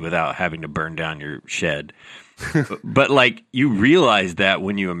mind without having to burn down your shed. But like, you realize that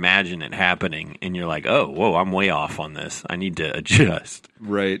when you imagine it happening, and you're like, "Oh, whoa, I'm way off on this. I need to adjust."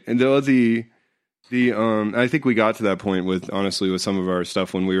 Right. And I think we got to that point with some of our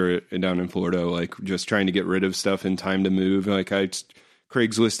stuff when we were down in Florida, like just trying to get rid of stuff in time to move. Like, I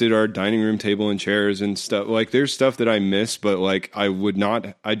Craigslisted our dining room table and chairs and stuff. Like, there's stuff that I miss, but like I would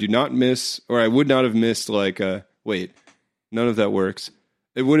not have missed like wait, none of that works.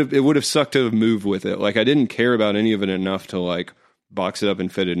 It would have sucked to have moved with it. Like, I didn't care about any of it enough to like box it up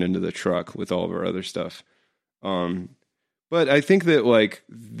and fit it into the truck with all of our other stuff. But I think that like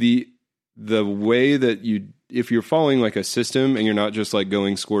the way that if you're following like a system and you're not just like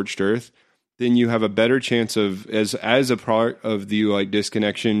going scorched earth, then you have a better chance of, as a part of the like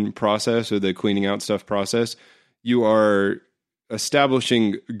disconnection process or the cleaning out stuff process, you are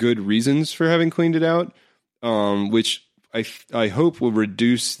establishing good reasons for having cleaned it out, which I hope will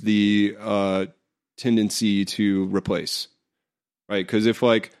reduce the tendency to replace, right? Because if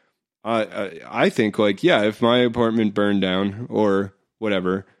like I think like, yeah, if my apartment burned down or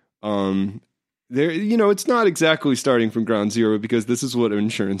whatever, it's not exactly starting from ground zero, because this is what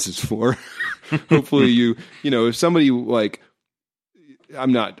insurance is for. Hopefully if somebody like,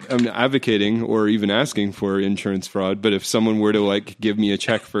 I'm not advocating or even asking for insurance fraud, but if someone were to like give me a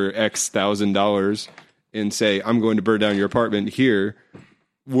check for X $1,000 and say, I'm going to burn down your apartment here,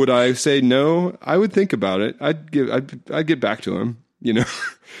 would I say no? I would think about it. I'd get back to him,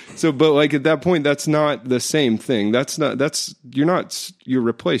 So, but like at that point, that's not the same thing. You're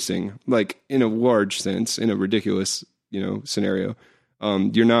replacing, like, in a large sense, in a ridiculous, scenario.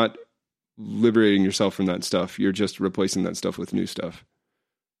 You're not liberating yourself from that stuff. You're just replacing that stuff with new stuff.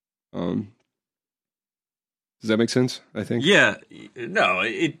 Does that make sense? I think. Yeah, no,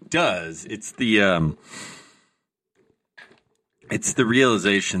 it does. It's the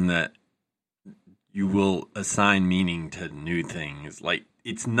realization that you will assign meaning to new things. Like,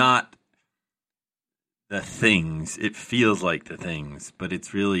 it's not the things. It feels like the things, but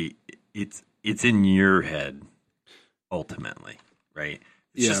it's really it's in your head ultimately, right?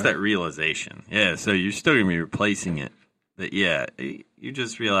 It's just that realization. Yeah, so you're still going to be replacing it. But yeah, you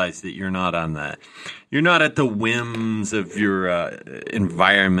just realize that you're not on that. You're not at the whims of your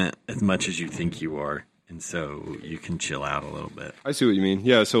environment as much as you think you are. And so you can chill out a little bit. I see what you mean.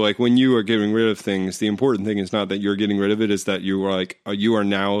 Yeah, so like when you are getting rid of things, the important thing is not that you're getting rid of it, is that you are like, you are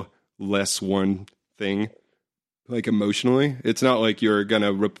now less one thing, like emotionally. It's not like you're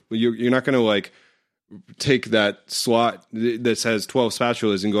you're not gonna like take that slot that says 12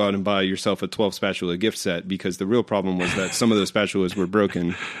 spatulas and go out and buy yourself a 12 spatula gift set, because the real problem was that some of those spatulas were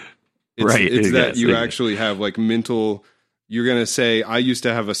broken. It's that you actually have like mental. You're gonna say, I used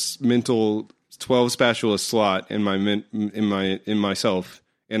to have a mental 12 spatula slot in myself,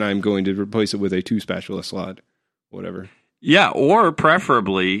 and I'm going to replace it with a 2 spatula slot, whatever. Yeah, or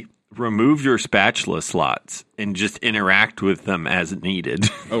preferably remove your spatula slots and just interact with them as needed.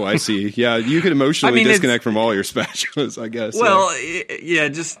 Oh, I see. Yeah, you could emotionally disconnect from all your spatulas, I guess. Well,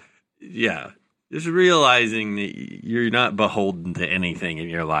 just realizing that you're not beholden to anything in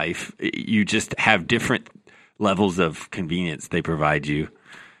your life. You just have different levels of convenience they provide you.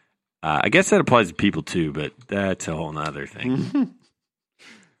 I guess that applies to people too, but that's a whole nother thing.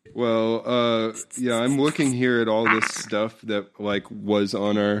 Well, I'm looking here at all this stuff that like was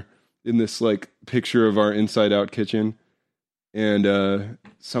on in this like picture of our inside out kitchen, and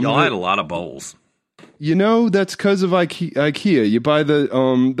y'all had a lot of bowls. That's because of IKEA. You buy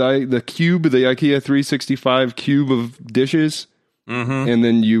the cube, the IKEA 365 cube of dishes, and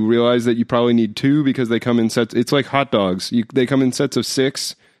then you realize that you probably need 2 because they come in sets. It's like hot dogs. They come in sets of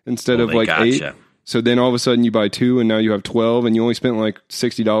 6 instead of like 8. So then all of a sudden you buy 2 and now you have 12 and you only spent like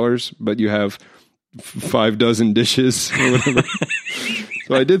 $60, but you have 5 dozen dishes or whatever.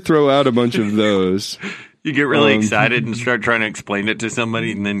 So I did throw out a bunch of those. You get really excited and start trying to explain it to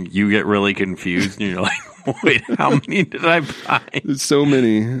somebody, and then you get really confused, and you're like, "Wait, how many did I buy?" So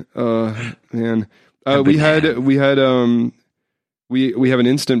many, man. We have an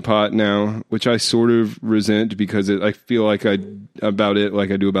Instant Pot now, which I sort of resent because I feel like I do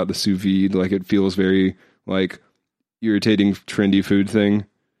about the sous vide. Like it feels very like irritating, trendy food thing.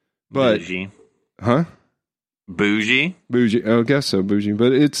 But bougie, huh? Bougie. Oh, I guess so, bougie.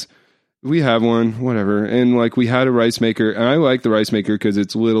 But we have one, whatever. And like we had a rice maker, and I like the rice maker because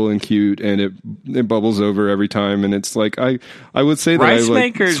it's little and cute, and it bubbles over every time. And it's like I would say that rice I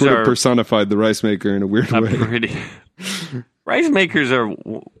like makers sort of personified the rice maker in a weird way. Rice makers are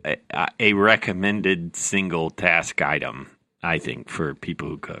a recommended single task item, I think, for people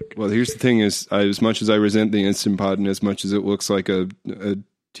who cook. Well, here's the thing: is as much as I resent the Instant Pot, and as much as it looks like a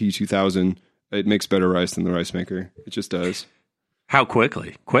T2000, it makes better rice than the rice maker. It just does. How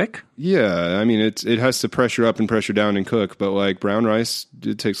quickly? Quick? Yeah, I mean it has to pressure up and pressure down and cook, but like brown rice,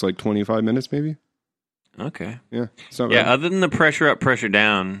 it takes like 25 minutes maybe. Okay. Yeah. Other than the pressure up, pressure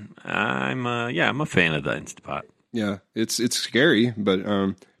down, I'm a fan of the Instant Pot. Yeah, it's scary, but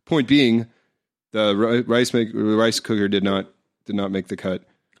point being, the rice cooker did not make the cut.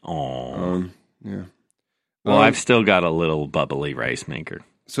 Oh. Yeah. Well, I've still got a little bubbly rice maker.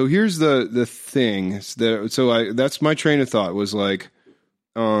 So here's the thing. That's my train of thought was like,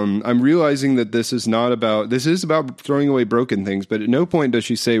 I'm realizing that this is about throwing away broken things, but at no point does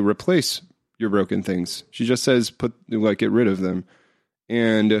she say replace your broken things. She just says get rid of them.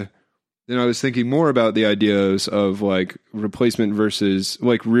 And then I was thinking more about the ideas of like replacement versus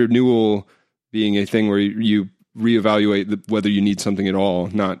like renewal being a thing where you reevaluate whether you need something at all,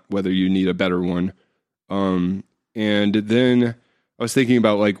 not whether you need a better one. And then I was thinking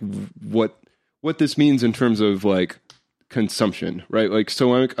about like what this means in terms of like consumption, right? Like,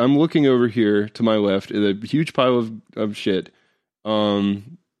 so I'm looking over here to my left at a huge pile of shit.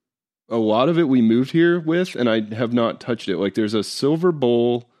 A lot of it we moved here with, and I have not touched it. Like, there's a silver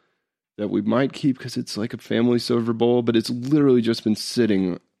bowl that we might keep because it's like a family silver bowl, but it's literally just been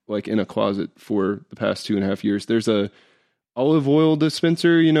sitting like in a closet for the past 2.5 years. There's a olive oil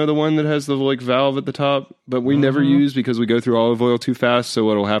dispenser, the one that has the like valve at the top, but we never use because we go through olive oil too fast. So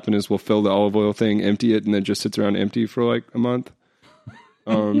what'll happen is we'll fill the olive oil thing, empty it, and then just sits around empty for like a month.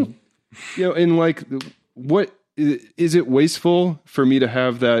 And like, what is it wasteful for me to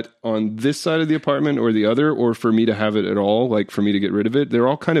have that on this side of the apartment or the other, or for me to have it at all, like for me to get rid of it? They're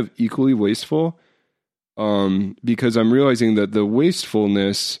all kind of equally wasteful. Because I'm realizing that the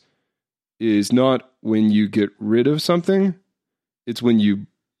wastefulness is not when you get rid of something, it's when you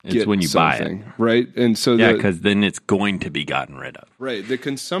buy it, right? And so because then it's going to be gotten rid of, right? The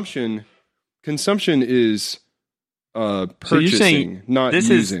consumption is purchasing, so you're saying not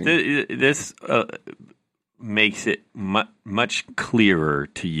using. This makes it much clearer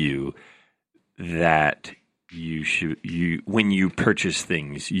to you that when you purchase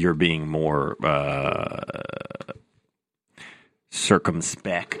things, you're being more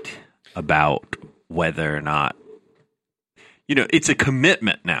circumspect about whether or not, it's a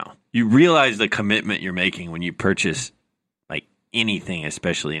commitment now. You realize the commitment you're making when you purchase like anything,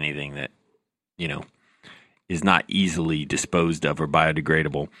 especially anything that, is not easily disposed of or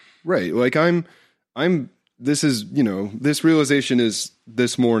biodegradable. Right. Like this is, this realization is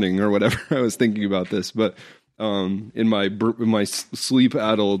this morning or whatever. I was thinking about this, but in my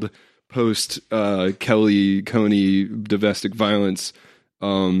sleep-addled post Kelly Coney domestic violence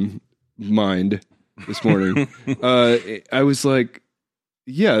mind this morning, I was like,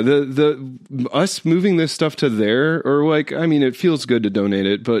 yeah, the us moving this stuff to there, or like, I mean, it feels good to donate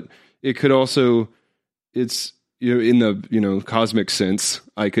it, but it could also, it's in the cosmic sense,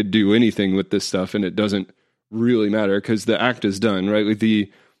 I could do anything with this stuff, and it doesn't really matter because the act is done, right? Like the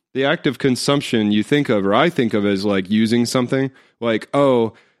act of consumption you think of, or I think of as like using something, like,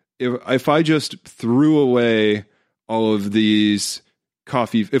 oh, if I just threw away all of these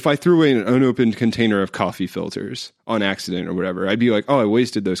coffee, if I threw away an unopened container of coffee filters on accident or whatever, I'd be like, oh, I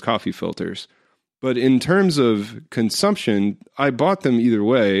wasted those coffee filters. But in terms of consumption, I bought them either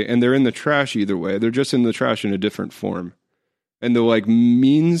way, and they're in the trash either way. They're just in the trash in a different form. And the like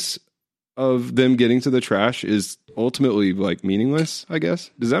means of them getting to the trash is ultimately like meaningless, I guess.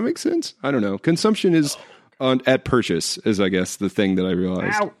 Does that make sense? I don't know. Consumption is at purchase is, I guess, the thing that I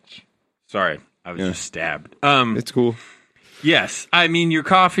realized. Ouch. Sorry, I was just stabbed. It's cool. Yes, I mean your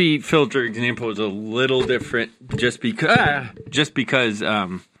coffee filter example is a little different, just because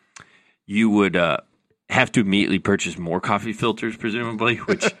you would have to immediately purchase more coffee filters, presumably,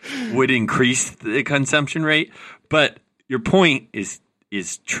 which would increase the consumption rate. But your point is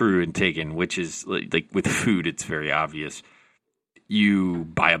true and taken, which is like with food, it's very obvious. You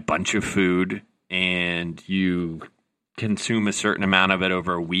buy a bunch of food and you consume a certain amount of it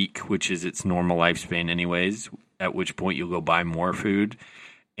over a week, which is its normal lifespan, anyways. At which point you'll go buy more food.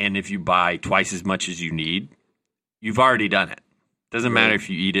 And if you buy twice as much as you need, you've already done it. Doesn't matter if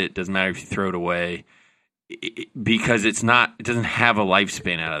you eat it. Doesn't matter if you throw it away. Because it doesn't have a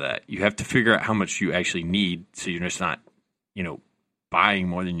lifespan out of that. You have to figure out how much you actually need so you're just not, buying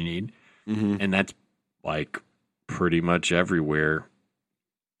more than you need. Mm-hmm. And that's like pretty much everywhere.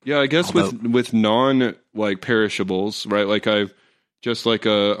 Yeah, I guess with non perishables, right? Like I've just like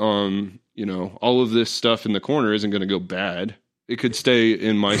all of this stuff in the corner isn't going to go bad. It could stay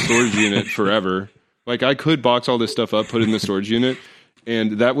in my storage unit forever. Like I could box all this stuff up, put it in the storage unit,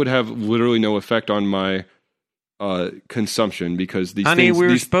 and that would have literally no effect on my consumption because these Honey, things... we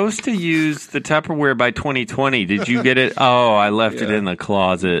were supposed to use the Tupperware by 2020. Did you get it? Oh, I left it in the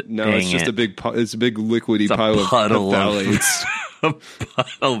closet. No, Dang it's just a big liquidy it's pile of phthalates. A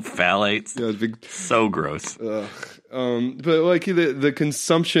puddle of phthalates. Yeah, it's big. So gross. But like the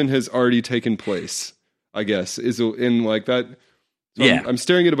consumption has already taken place, I guess, is in like that. So yeah. I'm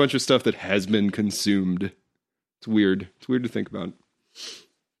staring at a bunch of stuff that has been consumed. It's weird. It's weird to think about.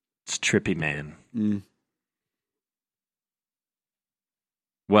 It's trippy, man. Mm.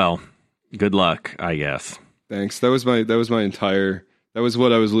 Well, good luck, I guess. Thanks. That was what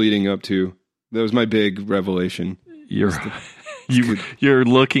I was leading up to. That was my big revelation. You're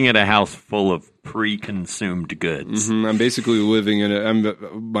looking at a house full of pre-consumed goods. Mm-hmm. I'm basically living in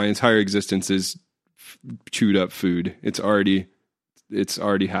it. My entire existence is chewed up food. It's already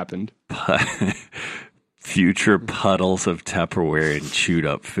happened. Future puddles of Tupperware and chewed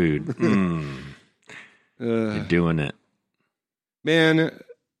up food. You're doing it, man.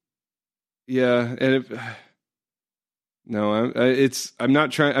 Yeah, and I'm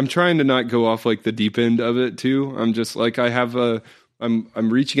not trying. I'm trying to not go off like the deep end of it too. I'm just like I'm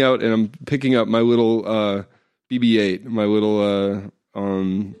reaching out and I'm picking up my little BB-8, my little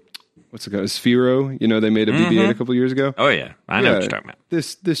what's it called, Sphero. They made a BB-8 a couple years ago. Oh yeah, I know what you're talking about.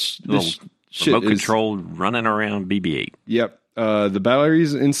 This shit remote control running around BB-8. Yep. The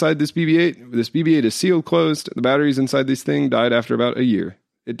batteries inside this BB-8. This BB-8 is sealed closed. The batteries inside this thing died after about a year.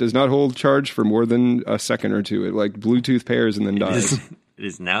 It does not hold charge for more than a second or two. It like Bluetooth pairs and then dies. It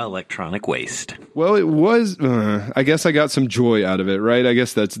is now electronic waste. Well, it was. I guess I got some joy out of it, right? I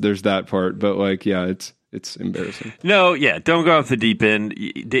guess there's that part, but like, yeah, it's embarrassing. No, yeah, don't go off the deep end.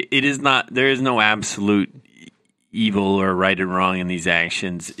 It is not. There is no absolute evil or right or wrong in these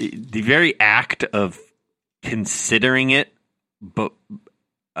actions. The very act of considering it, but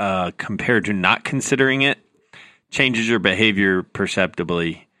compared to not considering it, changes your behavior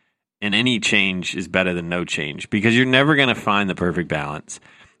perceptibly, and any change is better than no change because you're never going to find the perfect balance.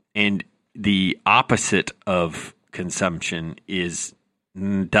 And the opposite of consumption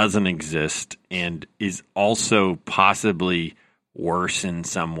doesn't exist and is also possibly worse in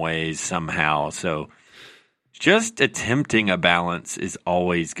some ways somehow. So just attempting a balance is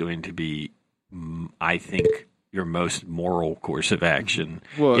always going to be, I think, your most moral course of action,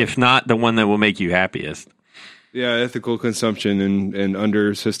 if not the one that will make you happiest. Yeah, ethical consumption and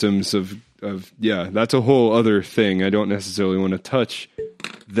under systems of that's a whole other thing. I don't necessarily want to touch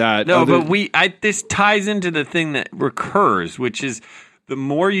that. No, but this ties into the thing that recurs, which is the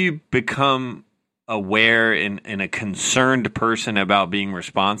more you become aware and a concerned person about being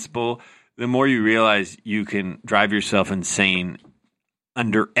responsible, the more you realize you can drive yourself insane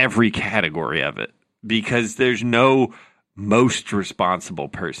under every category of it because there's no most responsible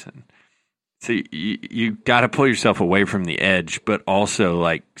person. So you got to pull yourself away from the edge, but also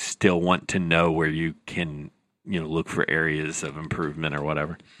like still want to know where you can, look for areas of improvement or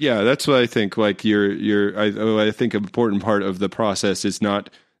whatever. Yeah, that's what I think. Like I think an important part of the process is not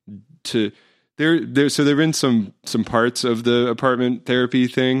to there. So there've been some parts of the apartment therapy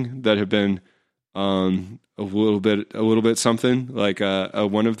thing that have been a little bit something like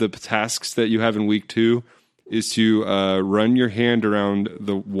one of the tasks that you have in week 2. Is to run your hand around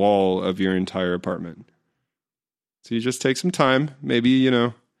the wall of your entire apartment. So you just take some time, maybe,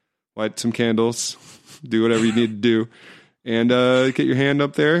 light some candles, do whatever you need to do, and get your hand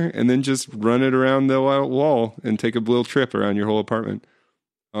up there, and then just run it around the wall and take a little trip around your whole apartment.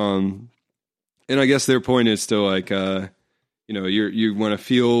 And I guess their point is still like, you want to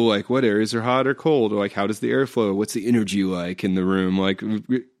feel like what areas are hot or cold, or like how does the air flow? What's the energy like in the room? Like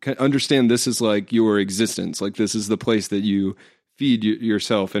understand this is like your existence. Like this is the place that you feed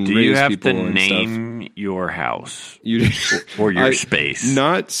yourself and raise people and stuff. Do you have to name your house or your space?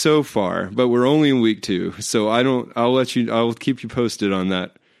 Not so far, but we're only in week 2, so I'll keep you posted on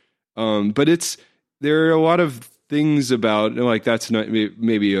that. But there are a lot of things about, like, that's not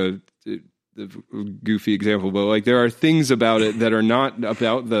maybe a goofy example, but like there are things about it that are not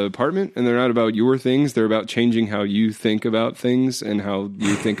about the apartment, and they're not about your things. They're about changing how you think about things and how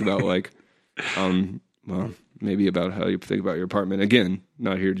you think about like, maybe about how you think about your apartment. Again,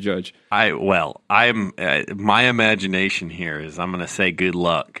 not here to judge. I'm my imagination here is I'm going to say good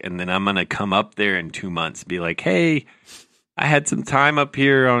luck, and then I'm going to come up there in 2 months, be like, hey, I had some time up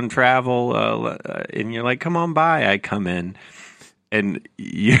here on travel, and you're like, come on by. I come in, and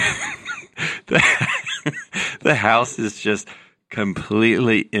the house is just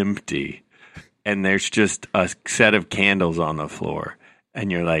completely empty, and there's just a set of candles on the floor,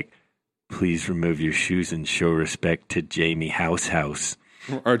 and you're like, please remove your shoes and show respect to Jamie House.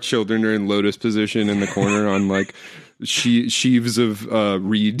 Our children are in lotus position in the corner on like sheaves of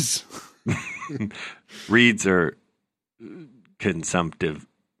reeds. Reeds are consumptive.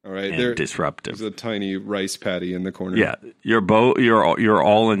 All right, and disruptive. There's a tiny rice paddy in the corner. Yeah, you're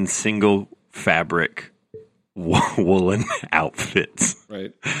all in single fabric woolen outfits.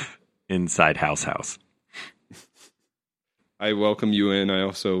 Right. Inside house. I welcome you in. I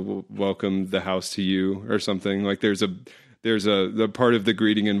also welcome the house to you, or something. Like there's the part of the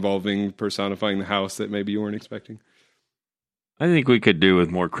greeting involving personifying the house that maybe you weren't expecting. I think we could do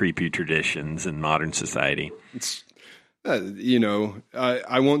with more creepy traditions in modern society. It's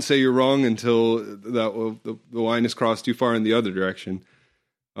I won't say you're wrong until the line is crossed too far in the other direction.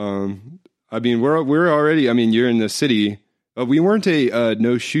 I mean, we're already. I mean, you're in the city. We weren't a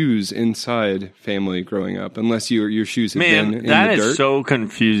no shoes inside family growing up, unless your shoes have been in the dirt. Man, that is so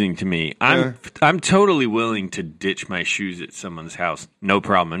confusing to me. I'm totally willing to ditch my shoes at someone's house, no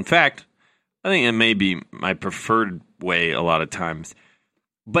problem. In fact, I think it may be my preferred way a lot of times,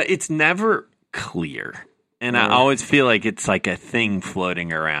 but it's never clear. And I always feel like it's like a thing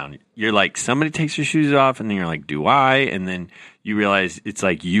floating around. You're like, somebody takes their shoes off, and then you're like, do I? And then you realize it's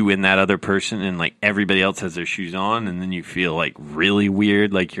like you and that other person, and like everybody else has their shoes on, and then you feel like really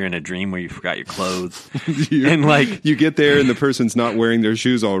weird, like you're in a dream where you forgot your clothes. And like you get there, and the person's not wearing their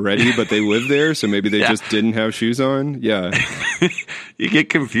shoes already, but they live there, so maybe they just didn't have shoes on. Yeah. You get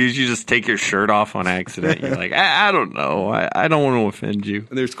confused. You just take your shirt off on accident. You're like, I don't know. I don't want to offend you.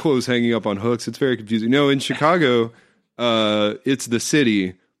 And there's clothes hanging up on hooks. It's very confusing. No, in Chicago, it's the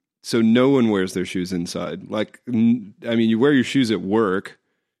city, so no one wears their shoes inside. Like, I mean, you wear your shoes at work,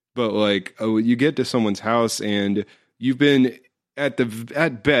 but like, you get to someone's house and you've been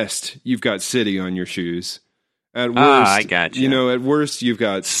at best, you've got city on your shoes. At worst, I got you. At worst, you've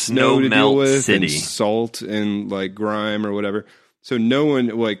got snow to deal with, city. and salt and like grime or whatever. So no one,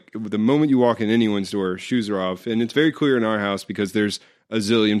 like, the moment you walk in anyone's door, shoes are off. And it's very clear in our house because there's a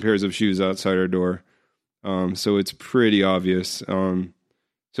zillion pairs of shoes outside our door. So it's pretty obvious.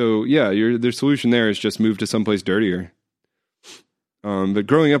 So yeah, the solution there is just move to someplace dirtier. But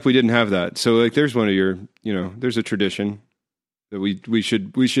growing up, we didn't have that. So like, there's one of your, there's a tradition that we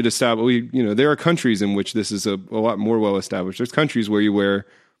should establish. There are countries in which this is a lot more well established. There's countries where you wear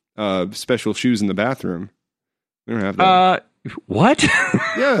special shoes in the bathroom. We don't have that. What?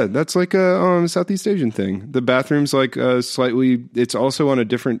 Yeah, that's like a Southeast Asian thing. The bathroom's like slightly. It's also on a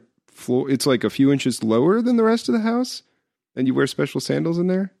different floor. It's like a few inches lower than the rest of the house, and you wear special sandals in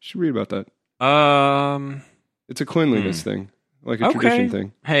there. You should read about that. It's a cleanliness thing, like a tradition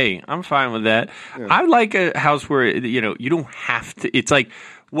thing. Hey, I'm fine with that. Yeah. I like a house where you don't have to. It's like,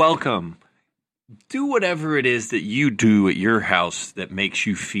 welcome. Do whatever it is that you do at your house that makes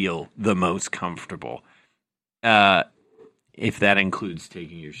you feel the most comfortable. If that includes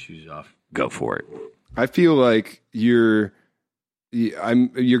taking your shoes off, go for it. I feel like you're going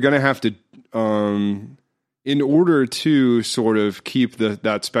to have to, in order to sort of keep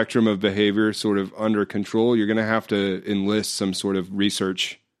that spectrum of behavior sort of under control, you're going to have to enlist some sort of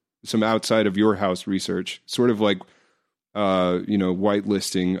research, some outside of your house research, sort of like,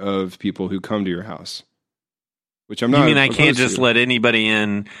 whitelisting of people who come to your house, which I'm not. You mean I can't just let anybody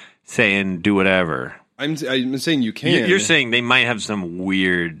in saying do whatever? I'm saying you can. You're saying they might have some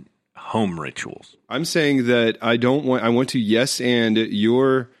weird home rituals. I'm saying that I want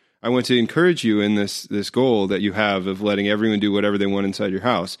to I want to encourage you in this goal that you have of letting everyone do whatever they want inside your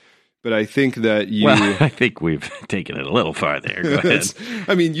house. But I think that you. Well, I think we've taken it a little farther. Go ahead.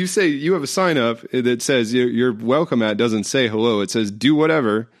 I mean, you say you have a sign up that says you're welcome at, doesn't say hello. It says do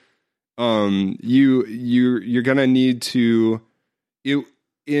whatever. You're gonna need to.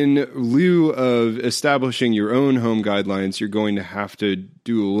 In lieu of establishing your own home guidelines, you're going to have to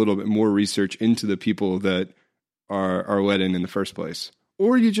do a little bit more research into the people that are let in the first place.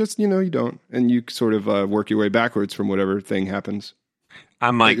 Or you just, you don't. And you sort of work your way backwards from whatever thing happens.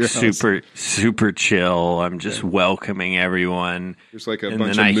 I'm like super chill. I'm just welcoming everyone. There's like a and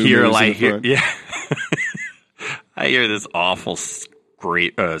bunch then of I hear front. yeah. I hear this awful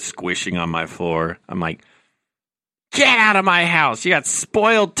squishing on my floor. I'm like, get out of my house! You got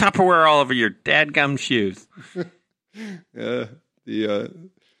spoiled Tupperware all over your dadgum shoes.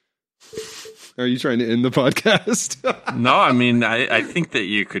 Are you trying to end the podcast? No, I mean, I think that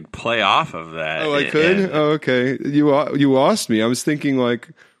you could play off of that. Oh, I could? Okay. You lost me. I was thinking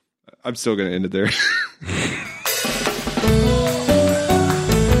I'm still going to end it there.